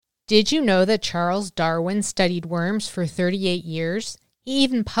Did you know that Charles Darwin studied worms for 38 years? He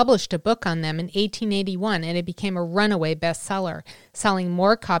even published a book on them in 1881, and it became a runaway bestseller, selling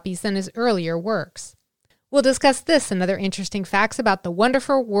more copies than his earlier works. We'll discuss this and other interesting facts about the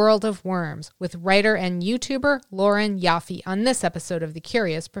wonderful world of worms with writer and YouTuber Lauren Yaffe on this episode of The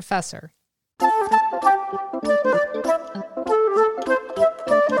Curious Professor.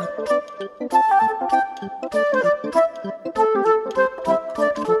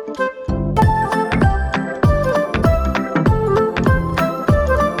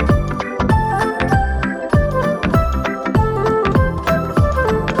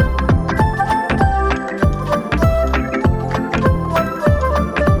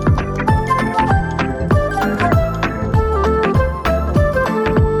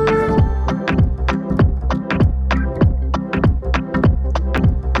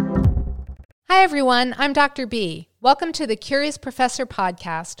 Hi everyone, I'm Dr. B. Welcome to the Curious Professor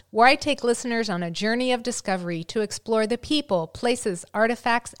podcast, where I take listeners on a journey of discovery to explore the people, places,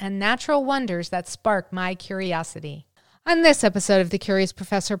 artifacts, and natural wonders that spark my curiosity. On this episode of the Curious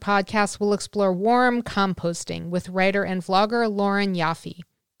Professor podcast, we'll explore worm composting with writer and vlogger Lauren Yaffe.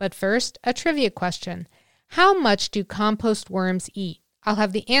 But first, a trivia question. How much do compost worms eat? I'll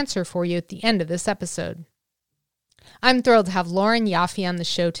have the answer for you at the end of this episode. I'm thrilled to have Lauren Yaffe on the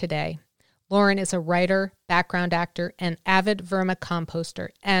show today. Lauren is a writer, background actor, and avid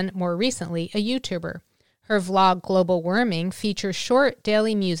vermicomposter, and more recently, a YouTuber. Her vlog, Global Worming, features short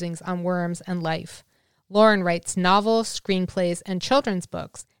daily musings on worms and life. Lauren writes novels, screenplays, and children's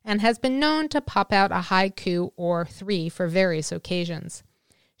books, and has been known to pop out a haiku or three for various occasions.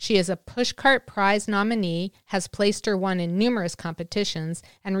 She is a Pushcart Prize nominee, has placed or won in numerous competitions,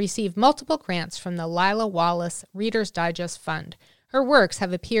 and received multiple grants from the Lila Wallace Reader's Digest Fund. Her works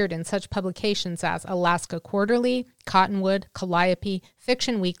have appeared in such publications as Alaska Quarterly, Cottonwood, Calliope,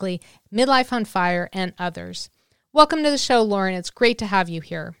 Fiction Weekly, Midlife on Fire, and others. Welcome to the show, Lauren. It's great to have you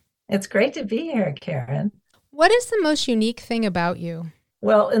here. It's great to be here, Karen. What is the most unique thing about you?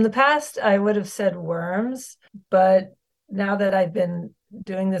 Well, in the past, I would have said worms, but now that I've been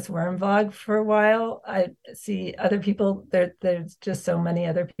doing this worm vlog for a while, I see other people, there's just so many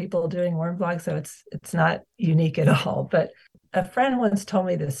other people doing worm vlogs, so it's not unique at all. But a friend once told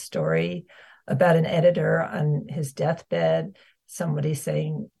me this story about an editor on his deathbed, somebody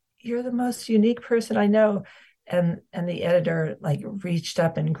saying, "You're the most unique person I know." And the editor reached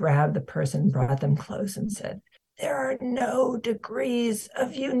up and grabbed the person, brought them close and said, "There are no degrees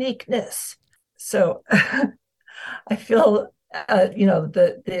of uniqueness." So I feel,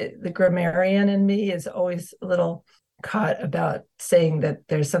 the grammarian in me is always a little caught about saying that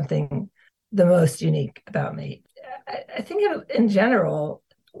there's something the most unique about me. I think in general,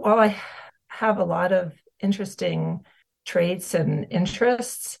 while I have a lot of interesting traits and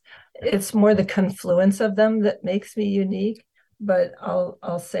interests, it's more the confluence of them that makes me unique. But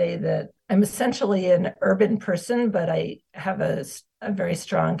I'll say that I'm essentially an urban person, but I have a very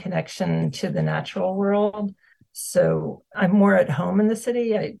strong connection to the natural world. So I'm more at home in the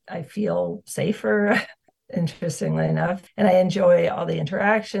city. I feel safer, interestingly enough. And I enjoy all the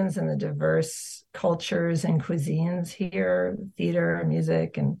interactions and the diverse cultures and cuisines here, theater,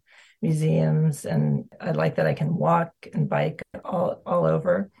 music, and museums. And I like that I can walk and bike all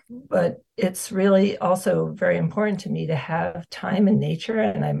over. But it's really also very important to me to have time in nature.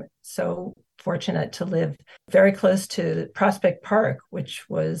 And I'm so fortunate to live very close to Prospect Park, which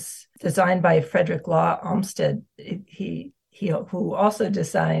was designed by Frederick Law Olmsted, he who also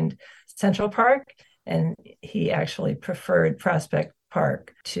designed Central Park. And he actually preferred Prospect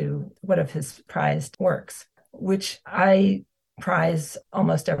Park to one of his prized works, which I prize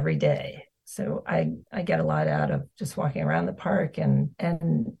almost every day. So I get a lot out of just walking around the park, and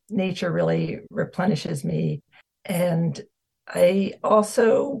nature really replenishes me. And I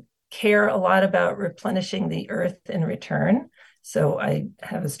also care a lot about replenishing the earth in return. So I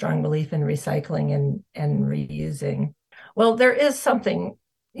have a strong belief in recycling and reusing. Well, there is something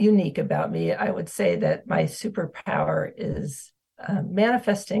unique about me. I would say that my superpower is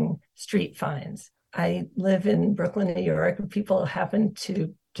manifesting street finds. I live in Brooklyn, New York, and people happen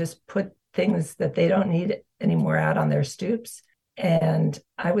to just put things that they don't need anymore out on their stoops. And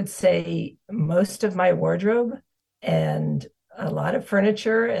I would say most of my wardrobe and a lot of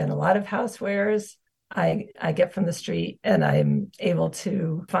furniture and a lot of housewares I get from the street, and I'm able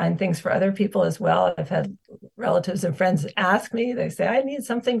to find things for other people as well. I've had relatives and friends ask me, they say, "I need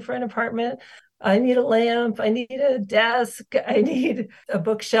something for an apartment. I need a lamp. I need a desk. I need a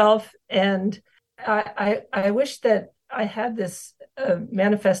bookshelf." And I wish that I had this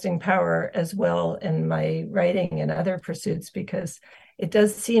manifesting power as well in my writing and other pursuits, because it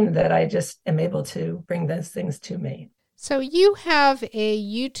does seem that I just am able to bring those things to me. So you have a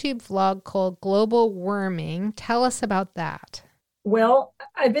YouTube vlog called Global Worming. Tell us about that. Well,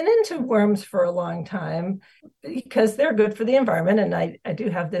 I've been into worms for a long time because they're good for the environment. And I do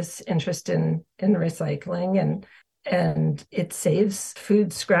have this interest in recycling, and it saves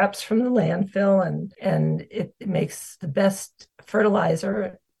food scraps from the landfill, and it makes the best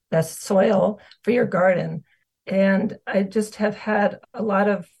fertilizer, best soil for your garden. And I just have had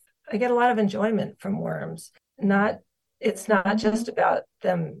I get a lot of enjoyment from worms. It's not just about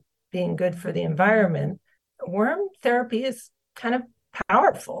them being good for the environment. Worm therapy is kind of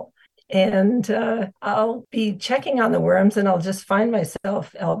powerful. And I'll be checking on the worms, and I'll just find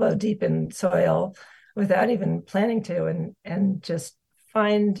myself elbow deep in soil without even planning to, and just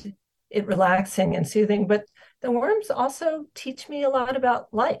find it relaxing and soothing. But the worms also teach me a lot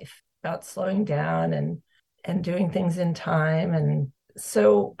about life, about slowing down and doing things in time. And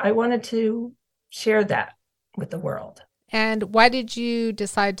so I wanted to share that with the world. And why did you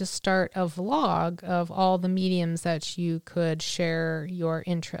decide to start a vlog of all the mediums that you could share your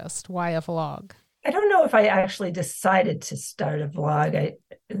interest? Why a vlog? I don't know if I actually decided to start a vlog.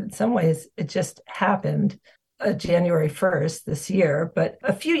 In some ways, it just happened January 1st this year. But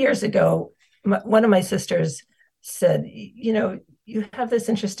a few years ago, one of my sisters said, you have this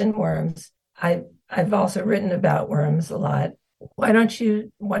interest in worms. I've also written about worms a lot. Why don't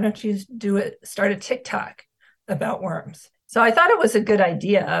you start a TikTok about worms? So I thought it was a good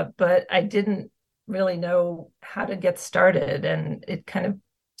idea, but I didn't really know how to get started, and it kind of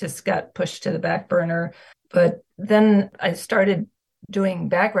just got pushed to the back burner. But then I started doing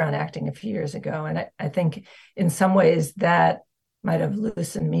background acting a few years ago, and I think in some ways that might have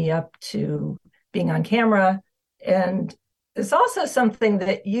loosened me up to being on camera. And there's also something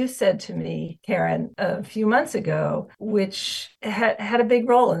that you said to me, Karen, a few months ago, which had a big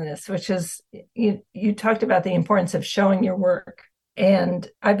role in this, which is you talked about the importance of showing your work. And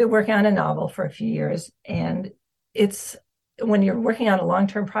I've been working on a novel for a few years. And it's when you're working on a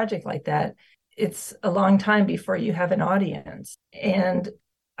long-term project like that, it's a long time before you have an audience. And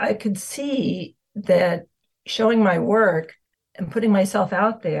I could see that showing my work and putting myself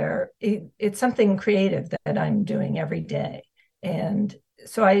out there, it's something creative that I'm doing every day. And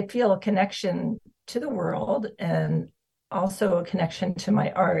so I feel a connection to the world and also a connection to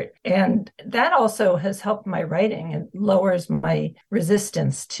my art. And that also has helped my writing. It lowers my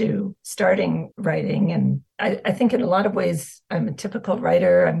resistance to starting writing. And I think in a lot of ways, I'm a typical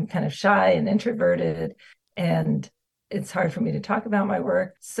writer. I'm kind of shy and introverted, and it's hard for me to talk about my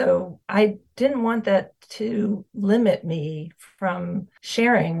work. So I didn't want that to limit me from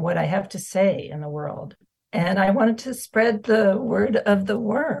sharing what I have to say in the world. And I wanted to spread the word of the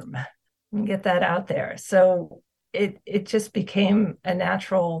worm and get that out there. So it just became a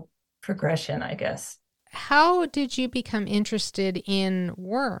natural progression, I guess. How did you become interested in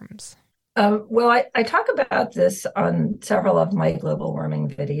worms? Well, I talk about this on several of my global warming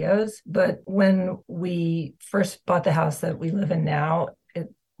videos, but when we first bought the house that we live in now,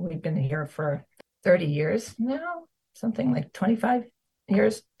 we've been here for 30 years now, something like 25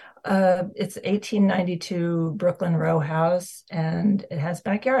 years. It's 1892 Brooklyn row house, and it has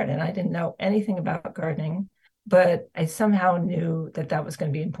backyard. And I didn't know anything about gardening, but I somehow knew that was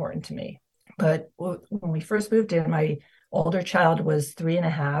going to be important to me. But when we first moved in, my older child was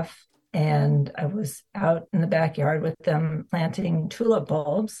 3.5. And I was out in the backyard with them planting tulip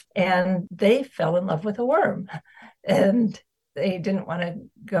bulbs, and they fell in love with a worm. And they didn't want to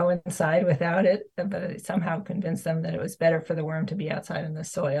go inside without it, but I somehow convinced them that it was better for the worm to be outside in the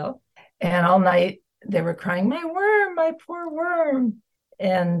soil. And all night they were crying, "My worm, my poor worm."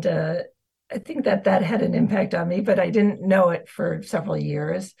 And I think that had an impact on me, but I didn't know it for several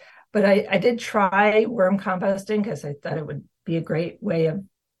years. But I did try worm composting because I thought it would be a great way of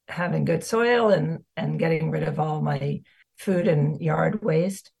having good soil and getting rid of all my food and yard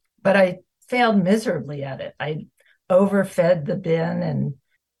waste. But I failed miserably at it. I overfed the bin,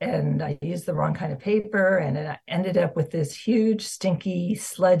 and I used the wrong kind of paper, and I ended up with this huge, stinky,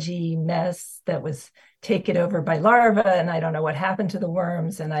 sludgy mess that was taken over by larvae, and I don't know what happened to the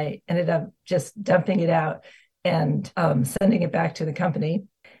worms, and I ended up just dumping it out and sending it back to the company.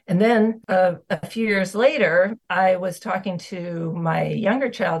 And then a few years later, I was talking to my younger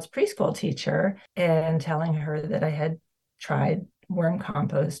child's preschool teacher and telling her that I had tried worm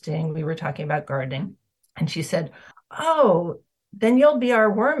composting. We were talking about gardening. And she said, "Oh, then you'll be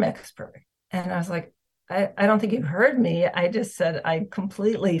our worm expert." And I was like, I don't think you heard me. I just said I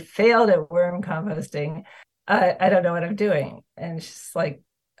completely failed at worm composting. I don't know what I'm doing. And she's like,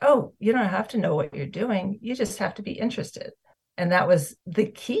 "Oh, you don't have to know what you're doing. You just have to be interested." And that was the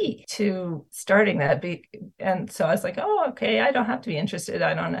key to starting that. And so I was like, oh, okay, I don't have to be interested.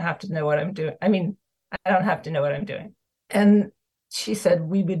 I don't have to know what I'm doing. I mean, I don't have to know what I'm doing. And she said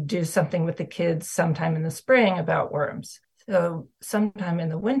we would do something with the kids sometime in the spring about worms. So sometime in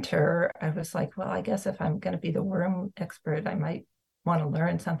the winter, I was like, well, I guess if I'm going to be the worm expert, I might want to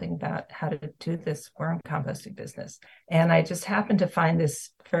learn something about how to do this worm composting business. And I just happened to find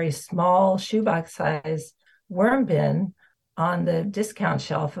this very small shoebox size worm bin on the discount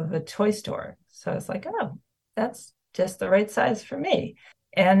shelf of a toy store. So I was like, oh, that's just the right size for me.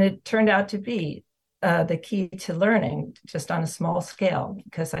 And it turned out to be the key to learning just on a small scale,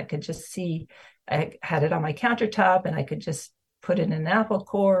 because I could just see, I had it on my countertop and I could just put it in an apple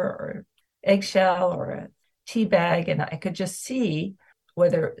core or eggshell or a tea bag, and I could just see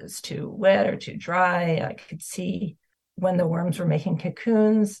whether it was too wet or too dry. I could see when the worms were making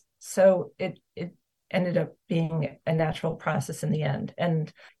cocoons. So it ended up being a natural process in the end.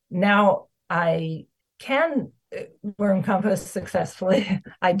 And now I can worm compost successfully.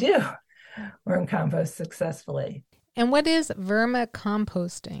 I do worm compost successfully. And what is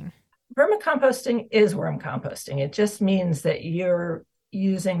vermicomposting? Vermicomposting is worm composting. It just means that you're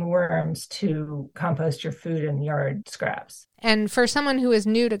using worms to compost your food and yard scraps. And for someone who is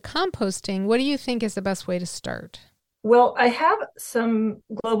new to composting, what do you think is the best way to start? Well, I have some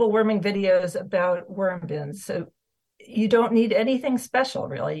global warming videos about worm bins. So you don't need anything special,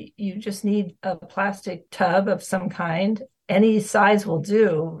 really. You just need a plastic tub of some kind. Any size will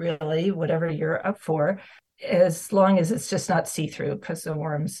do, really, whatever you're up for, as long as it's just not see-through, because the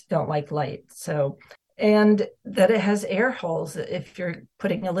worms don't like light. So, and that it has air holes if you're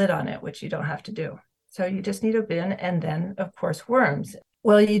putting a lid on it, which you don't have to do. So you just need a bin and then, of course, worms.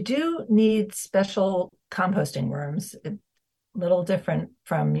 Well, you do need special composting worms, a little different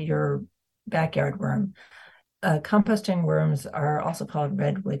from your backyard worm. Composting worms are also called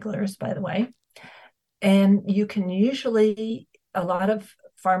red wigglers, by the way. And you can usually, a lot of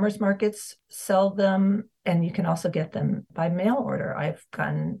farmers markets sell them, and you can also get them by mail order. I've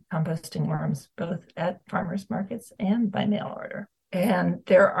gotten composting worms both at farmers markets and by mail order. And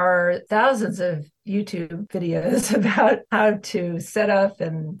there are thousands of YouTube videos about how to set up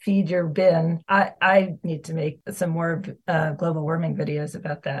and feed your bin. I need to make some more global warming videos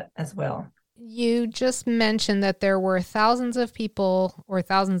about that as well. You just mentioned that there were thousands of people or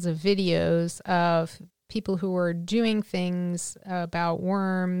thousands of videos of people who were doing things about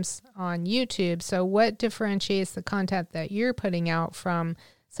worms on YouTube. So what differentiates the content that you're putting out from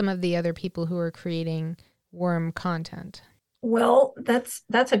some of the other people who are creating worm content? Well, that's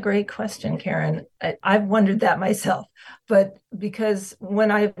a great question, Karen. I've wondered that myself, but because when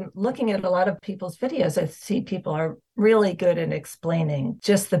I'm looking at a lot of people's videos, I see people are really good at explaining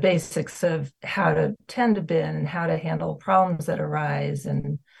just the basics of how to tend a bin and how to handle problems that arise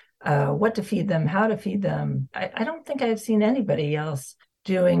and what to feed them, how to feed them. I don't think I've seen anybody else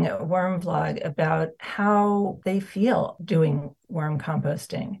doing a worm vlog about how they feel doing worm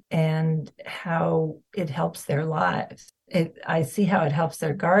composting and how it helps their lives. I see how it helps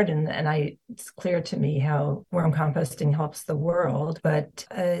their garden, and it's clear to me how worm composting helps the world. But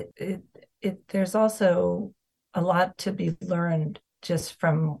there's also a lot to be learned just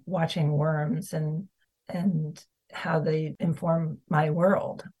from watching worms and how they inform my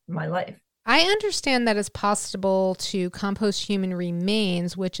world, my life. I understand that it's possible to compost human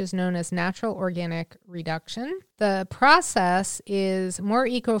remains, which is known as natural organic reduction. The process is more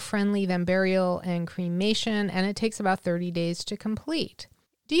eco-friendly than burial and cremation, and it takes about 30 days to complete.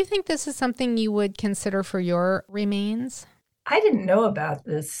 Do you think this is something you would consider for your remains? I didn't know about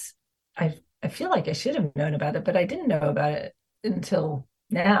this. I feel like I should have known about it, but I didn't know about it until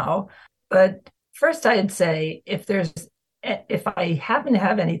now. But first, I'd say if I happen to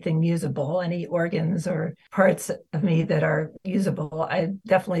have anything usable, any organs or parts of me that are usable, I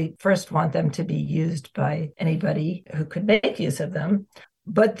definitely first want them to be used by anybody who could make use of them.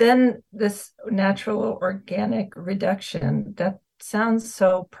 But then this natural organic reduction, that sounds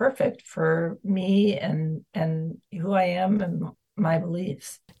so perfect for me and who I am and my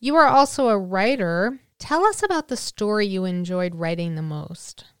beliefs. You are also a writer. Tell us about the story you enjoyed writing the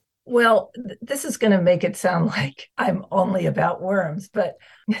most. Well, this is going to make it sound like I'm only about worms, but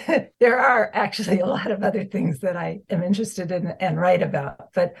there are actually a lot of other things that I am interested in and write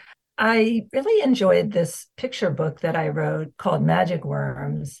about. But I really enjoyed this picture book that I wrote called Magic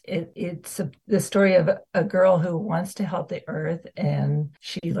Worms. It's the story of a girl who wants to help the earth, and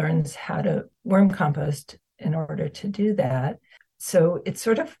she learns how to worm compost in order to do that. So it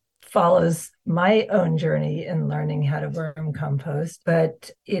sort of follows my own journey in learning how to worm compost.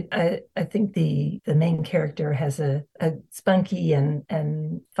 But I think the main character has a spunky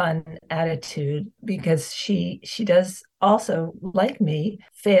and fun attitude because she does also, like me,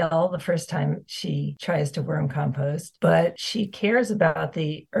 fail the first time she tries to worm compost, but she cares about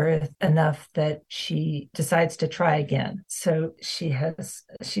the earth enough that she decides to try again. So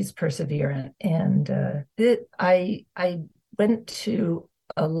she's perseverant. And I went to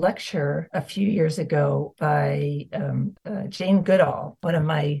a lecture a few years ago by Jane Goodall, one of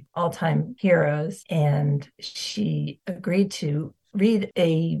my all-time heroes, and she agreed to read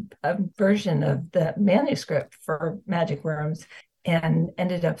a version of the manuscript for Magic Worms and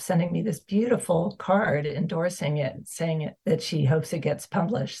ended up sending me this beautiful card endorsing it, saying that she hopes it gets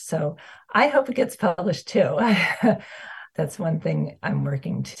published. So I hope it gets published too. That's one thing I'm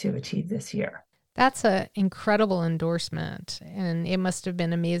working to achieve this year. That's an incredible endorsement, and it must have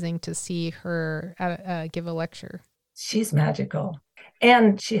been amazing to see her give a lecture. She's magical,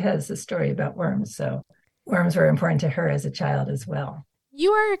 and she has a story about worms, so worms were important to her as a child as well.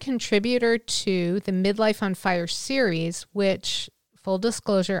 You are a contributor to the Midlife on Fire series, which, full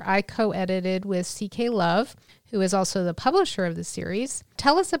disclosure, I co-edited with C.K. Love, who is also the publisher of the series.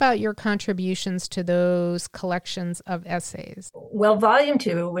 Tell us about your contributions to those collections of essays. Well, volume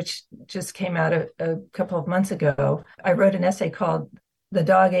 2, which just came out a couple of months ago, I wrote an essay called The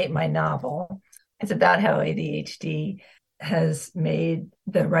Dog Ate My Novel. It's about how ADHD has made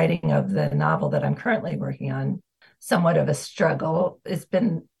the writing of the novel that I'm currently working on somewhat of a struggle. It's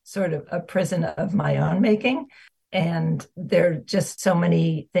been sort of a prison of my own making. And there are just so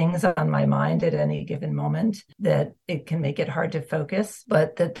many things on my mind at any given moment that it can make it hard to focus,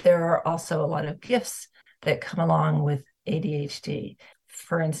 but that there are also a lot of gifts that come along with ADHD.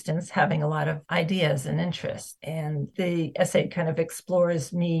 For instance, having a lot of ideas and interests. And the essay kind of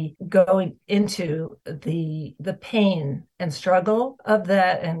explores me going into the pain and struggle of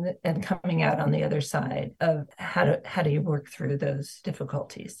that and coming out on the other side of how do you work through those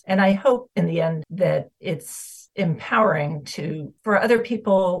difficulties. And I hope in the end that it's empowering for other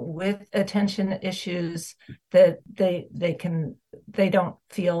people with attention issues that they don't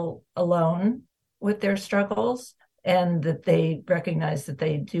feel alone with their struggles, and that they recognize that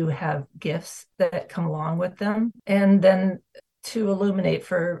they do have gifts that come along with them. And then to illuminate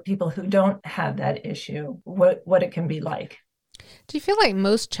for people who don't have that issue, what it can be like. Do you feel like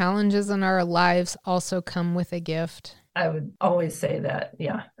most challenges in our lives also come with a gift? I would always say that,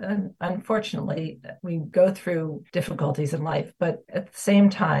 yeah. And unfortunately, we go through difficulties in life, but at the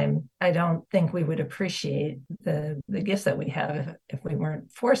same time, I don't think we would appreciate the gifts that we have if we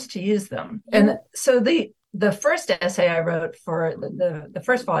weren't forced to use them. And so the first essay I wrote for the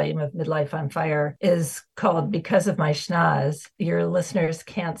first volume of Midlife on Fire is called Because of My Schnoz. Your listeners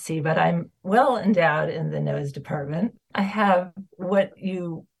can't see, but I'm well endowed in the nose department. I have what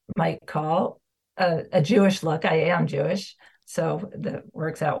you might call a Jewish look. I am Jewish, so that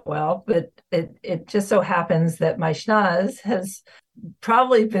works out well. But it just so happens that my schnoz has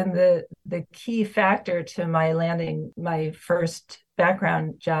probably been the key factor to my landing my first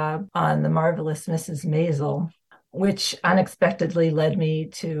background job on The Marvelous Mrs. Maisel, which unexpectedly led me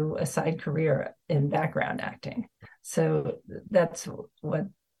to a side career in background acting. So that's what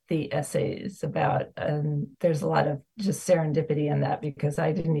the essay is about. And there's a lot of just serendipity in that because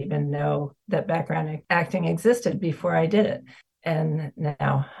I didn't even know that background acting existed before I did it. And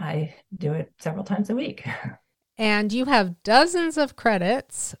now I do it several times a week. And you have dozens of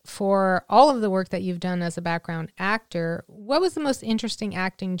credits for all of the work that you've done as a background actor. What was the most interesting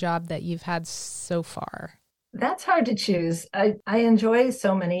acting job that you've had so far? That's hard to choose. I enjoy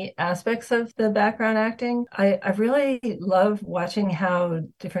so many aspects of the background acting. I really love watching how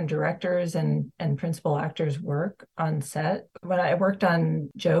different directors and principal actors work on set. When I worked on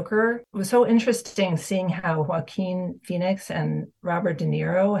Joker, it was so interesting seeing how Joaquin Phoenix and Robert De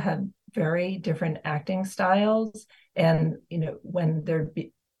Niro have very different acting styles. And, when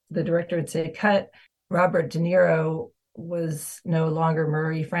the director would say, cut, Robert De Niro was no longer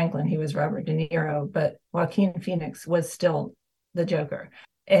Murray Franklin. He was Robert De Niro, but Joaquin Phoenix was still the Joker.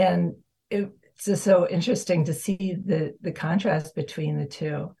 And it's just so interesting to see the contrast between the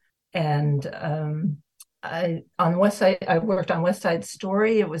two. And I worked on West Side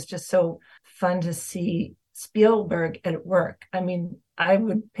Story. It was just so fun to see Spielberg at work. I mean, I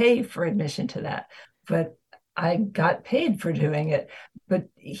would pay for admission to that, but I got paid for doing it. But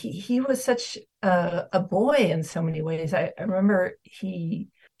he was such a boy in so many ways. I remember he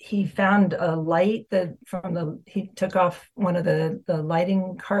he found a light he took off one of the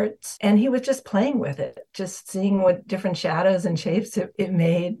lighting carts, and he was just playing with it, just seeing what different shadows and shapes it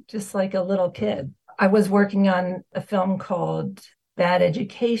made, just like a little kid. I was working on a film called Bad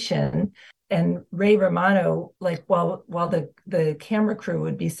Education, and Ray Romano, like while the camera crew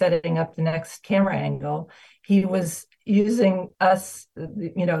would be setting up the next camera angle, he was using us,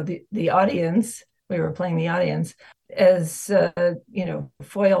 the audience. We were playing the audience as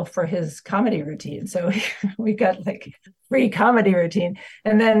foil for his comedy routine. So we got like free comedy routine.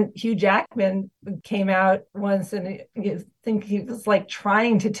 And then Hugh Jackman came out once, and I think he was like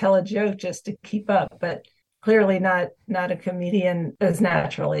trying to tell a joke just to keep up, but clearly not a comedian as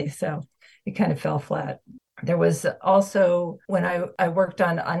naturally. So it kind of fell flat. There was also, when I worked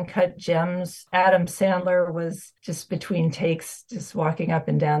on Uncut Gems, Adam Sandler was just between takes, just walking up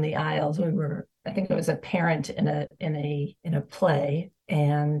and down the aisles. I think it was a parent in a play,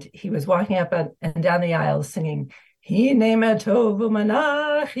 and he was walking up and down the aisles singing Hinei Tovu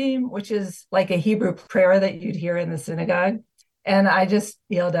Menachim, which is like a Hebrew prayer that you'd hear in the synagogue. And I just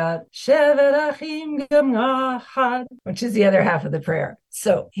yelled out, Shevet Achim Gam, which is the other half of the prayer.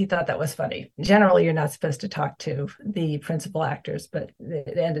 So he thought that was funny. Generally, you're not supposed to talk to the principal actors, but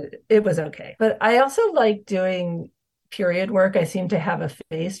it was okay. But I also like doing period work. I seem to have a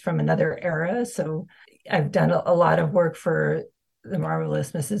face from another era. So I've done a lot of work for The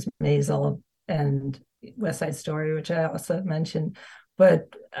Marvelous Mrs. Maisel and West Side Story, which I also mentioned.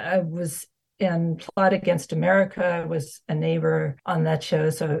 But I was in Plot Against America. I was a neighbor on that show,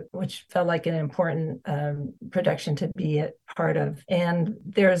 which felt like an important production to be a part of. And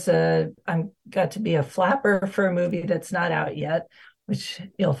I got to be a flapper for a movie that's not out yet, which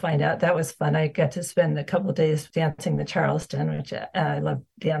you'll find out. That was fun. I got to spend a couple of days dancing the Charleston, which I love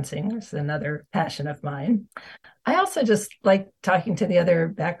dancing. It's another passion of mine. I also just like talking to the other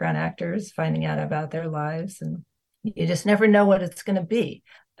background actors, finding out about their lives, and you just never know what it's going to be.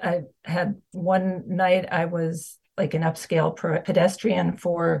 I had one night I was like an upscale pedestrian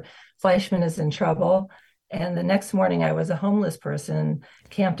for Fleischman is in Trouble. And the next morning I was a homeless person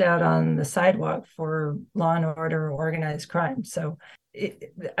camped out on the sidewalk for Law and Order organized crime. So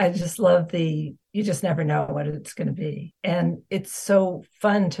I just love you just never know what it's going to be. And it's so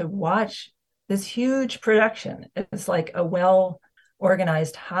fun to watch this huge production. It's like a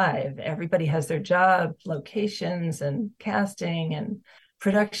well-organized hive. Everybody has their job, locations and casting and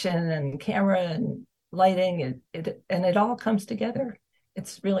production and camera and lighting, and it all comes together.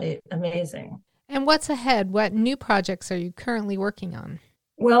 It's really amazing. And what's ahead? What new projects are you currently working on?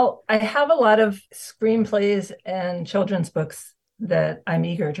 Well, I have a lot of screenplays and children's books that I'm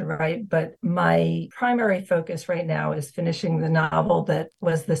eager to write, but my primary focus right now is finishing the novel that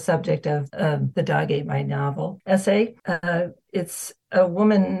was the subject of the Dog Ate My Novel essay. It's a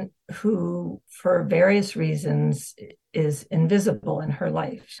woman who, for various reasons, is invisible in her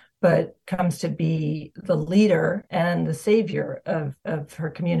life, but comes to be the leader and the savior of her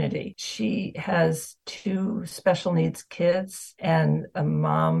community. She has two special needs kids and a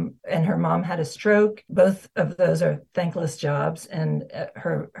mom, and her mom had a stroke. Both of those are thankless jobs, and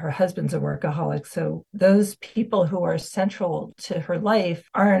her husband's a workaholic. So those people who are central to her life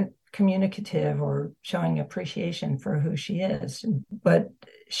aren't communicative or showing appreciation for who she is. But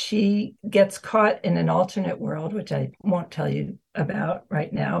she gets caught in an alternate world, which I won't tell you about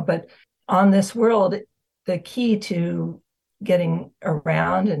right now. But on this world, the key to getting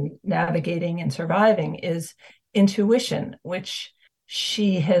around and navigating and surviving is intuition, which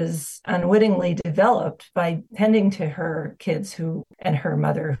she has unwittingly developed by tending to her kids and her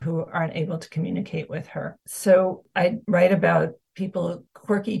mother who aren't able to communicate with her. So I write about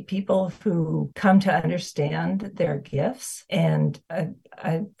quirky people who come to understand their gifts. And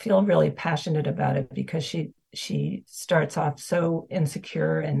I feel really passionate about it because she starts off so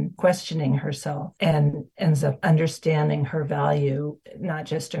insecure and questioning herself and ends up understanding her value, not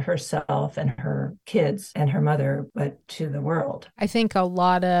just to herself and her kids and her mother, but to the world. I think a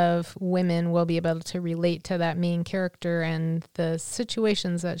lot of women will be able to relate to that main character and the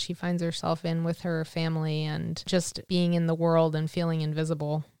situations that she finds herself in with her family and just being in the world and feeling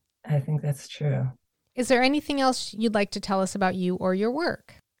invisible. I think that's true. Is there anything else you'd like to tell us about you or your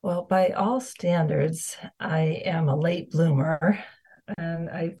work? Well, by all standards, I am a late bloomer, and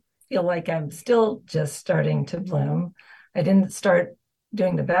I feel like I'm still just starting to bloom. I didn't start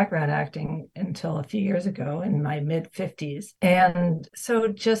doing the background acting until a few years ago in my mid-50s. And so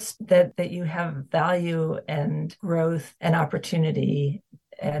just that you have value and growth and opportunity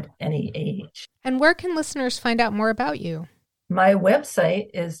at any age. And where can listeners find out more about you? My website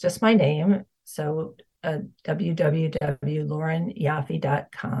is just my name, so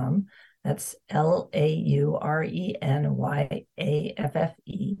www.laurenyaffe.com. That's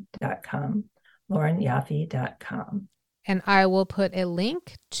LaurenYaffe.com, laurenyaffe.com. And I will put a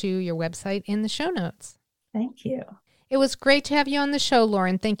link to your website in the show notes. Thank you. It was great to have you on the show,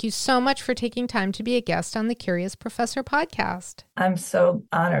 Lauren. Thank you so much for taking time to be a guest on the Curious Professor podcast. I'm so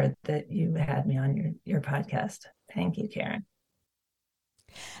honored that you had me on your podcast. Thank you, Karen.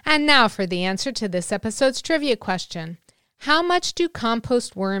 And now for the answer to this episode's trivia question. How much do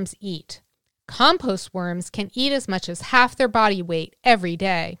compost worms eat? Compost worms can eat as much as half their body weight every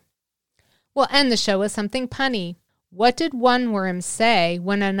day. We'll end the show with something punny. What did one worm say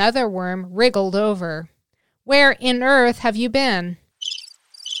when another worm wriggled over? Where in earth have you been?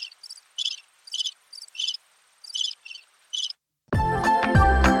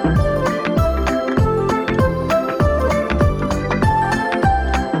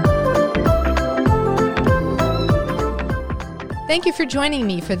 Thank you for joining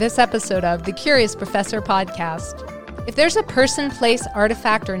me for this episode of the Curious Professor podcast. If there's a person, place,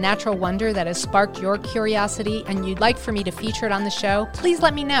 artifact, or natural wonder that has sparked your curiosity and you'd like for me to feature it on the show, please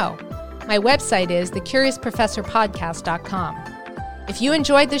let me know. My website is thecuriousprofessorpodcast.com. If you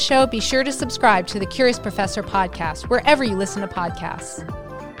enjoyed the show, be sure to subscribe to the Curious Professor podcast wherever you listen to podcasts.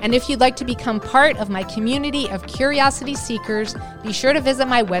 And if you'd like to become part of my community of curiosity seekers, be sure to visit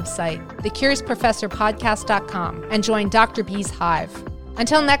my website, thecuriousprofessorpodcast.com, and join Dr. B's Hive.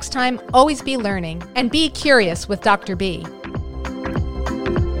 Until next time, always be learning and be curious with Dr. B.